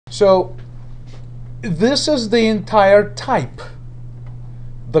So this is the entire type,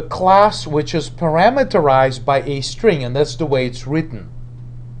 the class which is parameterized by a string, and that's the way it's written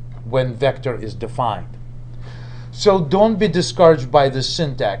when vector is defined. So don't be discouraged by the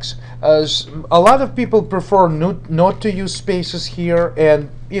syntax. As a lot of people prefer not to use spaces here, and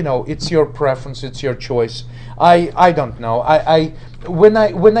it's your preference, it's your choice. I don't know. When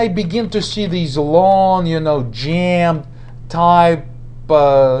I begin to see these long, jammed types,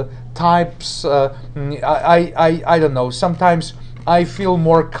 I don't know. Sometimes I feel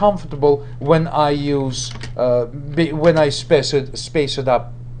more comfortable when I use when I space it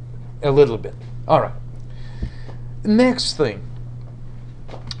up a little bit. All right. Next thing,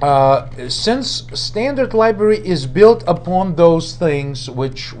 since standard library is built upon those things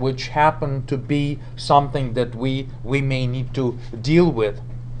which happen to be something that we may need to deal with,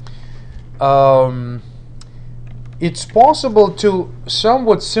 it's possible to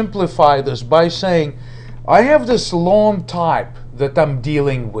somewhat simplify this by saying, I have this long type that I'm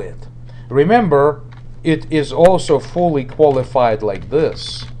dealing with. Remember, it is also fully qualified like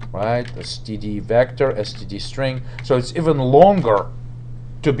this, right? std vector, std string. So it's even longer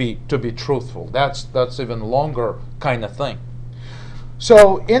to be truthful. That's even longer kind of thing.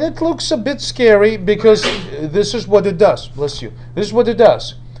 So, and it looks a bit scary because this is what it does. Bless you. This is what it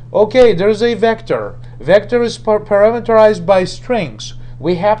does. Okay, there's a vector. Vector is parameterized by strings.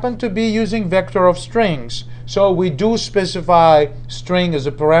 We happen to be using vector of strings. So we do specify string as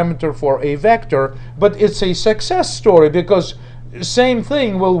a parameter for a vector, but it's a success story because same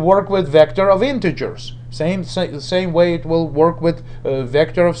thing will work with vector of integers. Same way it will work with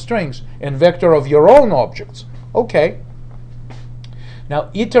vector of strings and vector of your own objects. Okay. Now,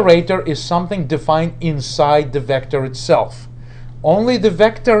 iterator is something defined inside the vector itself. Only the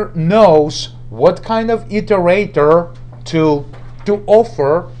vector knows what kind of iterator to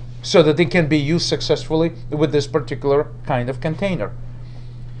offer so that it can be used successfully with this particular kind of container.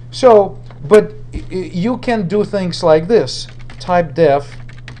 So, but you can do things like this. Type def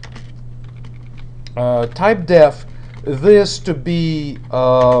this to be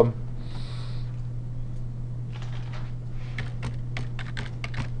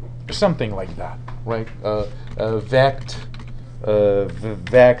something like that, right? Vect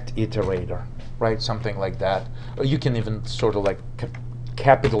iterator, right? Something like that. You can even sort of like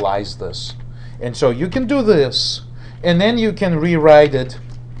capitalize this, and so you can do this, and then you can rewrite it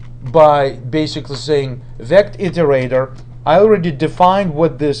by basically saying vect iterator. I already defined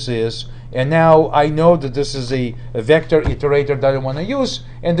what this is, and now I know that this is a vector iterator that I want to use,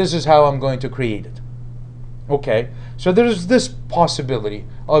 and this is how I'm going to create it. Okay, so there is this possibility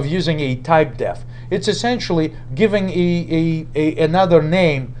of using a type def. It's essentially giving another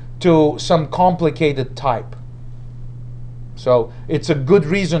name to some complicated type. So it's a good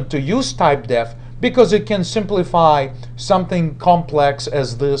reason to use type def because it can simplify something complex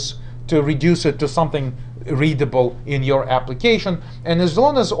as this to reduce it to something readable in your application. And as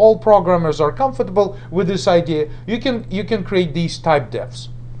long as all programmers are comfortable with this idea, you can create these type defs.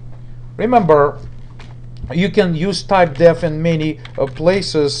 Remember, you can use type def in many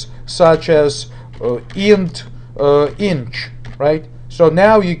places, such as int inch, right? So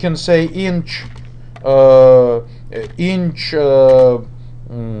now you can say inch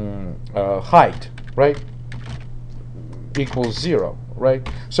height, right, equals 0, right?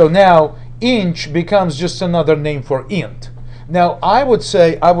 So now inch becomes just another name for int. Now I would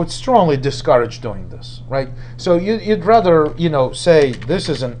say I would strongly discourage doing this, right? So you'd rather say this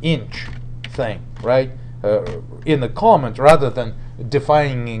is an inch thing, right, in the comment rather than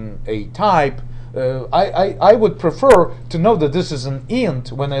defining a type. I would prefer to know that this is an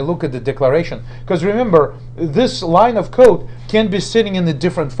int when I look at the declaration, because remember, this line of code can be sitting in a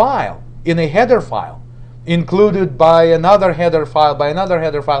different file, in a header file, included by another header file, by another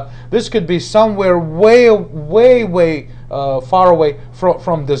header file. This could be somewhere way far away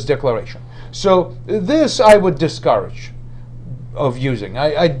from this declaration. So this I would discourage of using.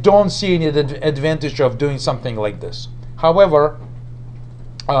 I don't see any advantage of doing something like this. However,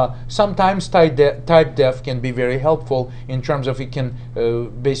 sometimes type def can be very helpful in terms of it can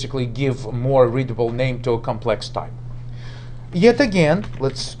basically give a more readable name to a complex type. Yet again,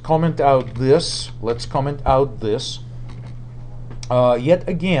 let's comment out this. Yet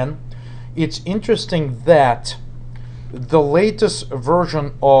again, it's interesting that the latest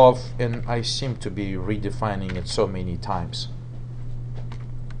version of, and I seem to be redefining it so many times.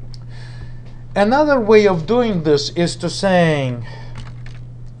 Another way of doing this is to saying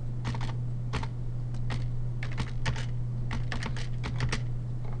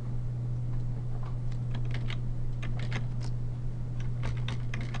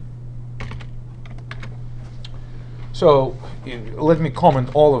So let me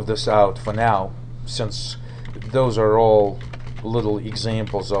comment all of this out for now, since those are all little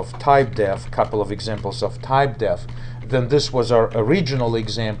examples of type def, couple of examples of type def. Then this was our original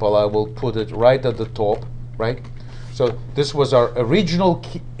example. I will put it right at the top, right? So this was our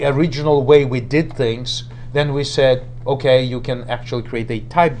original way we did things. Then we said, okay, you can actually create a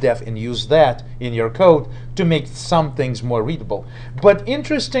type def and use that in your code to make some things more readable. But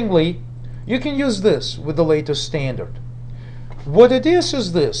interestingly, you can use this with the latest standard. What it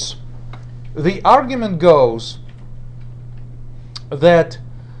is this. The argument goes that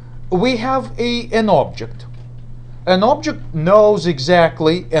we have an object. An object knows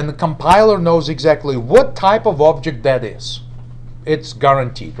exactly, and the compiler knows exactly what type of object that is. It's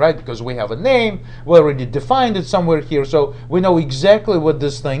guaranteed, right? Because we have a name, we already defined it somewhere here, so we know exactly what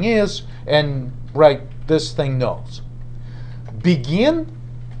this thing is, and right, this thing knows. Begin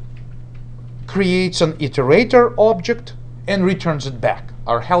creates an iterator object and returns it back,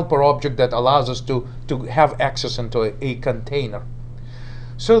 our helper object that allows us to have access into a container.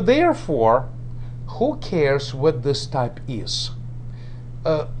 So therefore, who cares what this type is?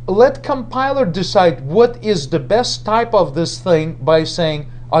 Let compiler decide what is the best type of this thing by saying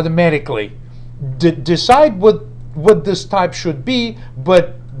automatically, decide what this type should be,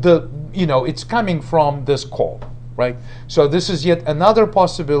 but it's coming from this call, right? So this is yet another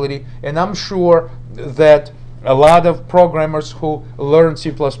possibility, and I'm sure that a lot of programmers who learn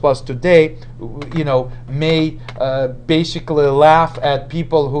C++ today, may basically laugh at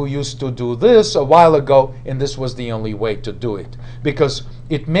people who used to do this a while ago, and this was the only way to do it. Because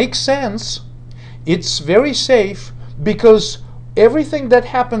it makes sense, it's very safe, because everything that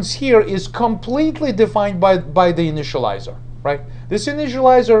happens here is completely defined by the initializer, right? This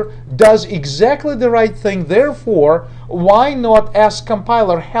initializer does exactly the right thing, therefore, why not ask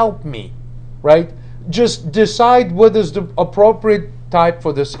compiler, help me, right? Just decide what is the appropriate type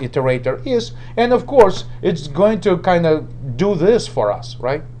for this iterator is, and of course it's going to kind of do this for us,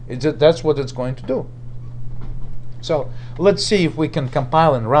 right? That's what it's going to do. So let's see if we can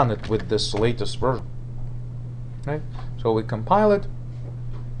compile and run it with this latest version, right? So we compile it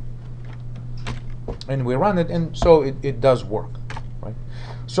and we run it, and so it does work, right?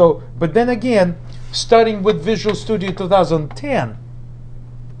 So, but then again, starting with Visual Studio 2010,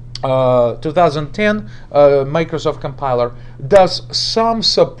 Microsoft compiler does some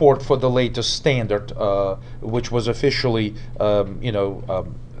support for the latest standard, which was officially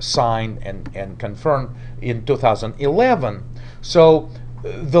signed and confirmed in 2011. So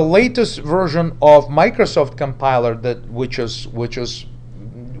the latest version of Microsoft compiler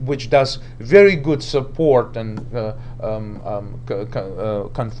which does very good support and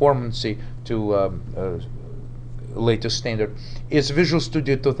conformancy to latest standard is Visual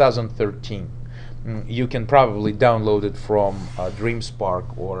Studio 2013. You can probably download it from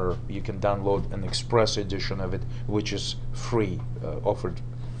DreamSpark, or you can download an Express edition of it, which is free, offered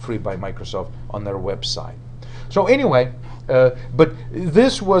free by Microsoft on their website. So anyway, but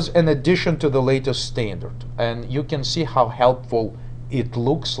this was an addition to the latest standard, and you can see how helpful it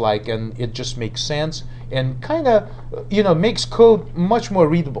looks like, and it just makes sense and kind of makes code much more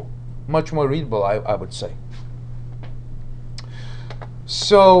readable, I would say.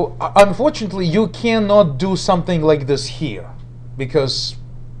 So unfortunately, you cannot do something like this here, because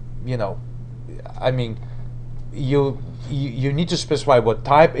I mean, you need to specify what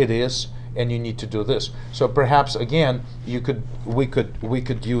type it is, and you need to do this. So perhaps again, we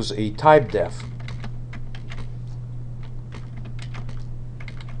could use a type def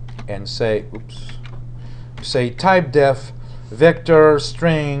and say, say type def vector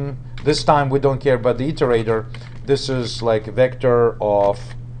string. This time we don't care about the iterator. This is like vector of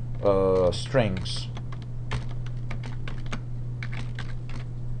strings.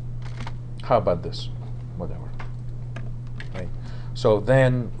 How about this? Whatever. Right. So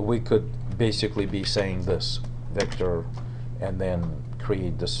then we could basically be saying this vector, and then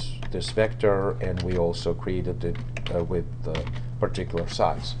create this vector, and we also created it with the particular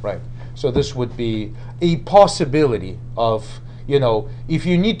size, right? So this would be a possibility of, if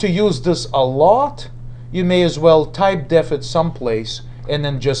you need to use this a lot, you may as well type def it someplace and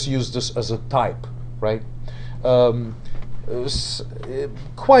then just use this as a type, right?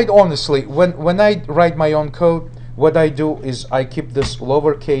 Quite honestly, when I write my own code, what I do is I keep this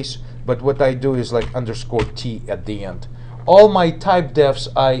lowercase, but what I do is like _t at the end. All my type defs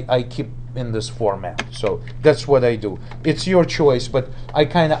I keep in this format, so that's what I do. It's your choice, but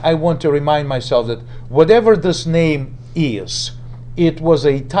I want to remind myself that whatever this name is, it was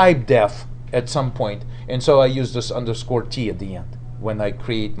a type def at some point, and so I use this _t at the end. when I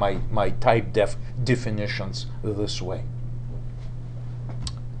create my type definitions this way.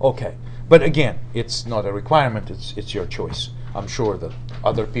 Okay, but again, it's not a requirement, it's your choice. I'm sure that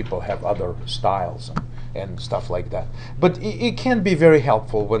other people have other styles and stuff like that. But it can be very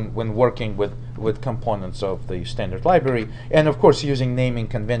helpful when working with components of the standard library, and of course using naming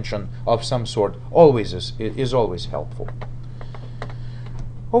convention of some sort always is always helpful.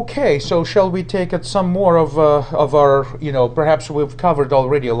 Okay, so shall we take at some more of our, perhaps we've covered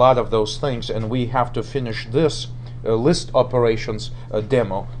already a lot of those things, and we have to finish this list operations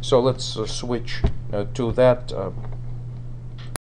demo. So let's switch to that.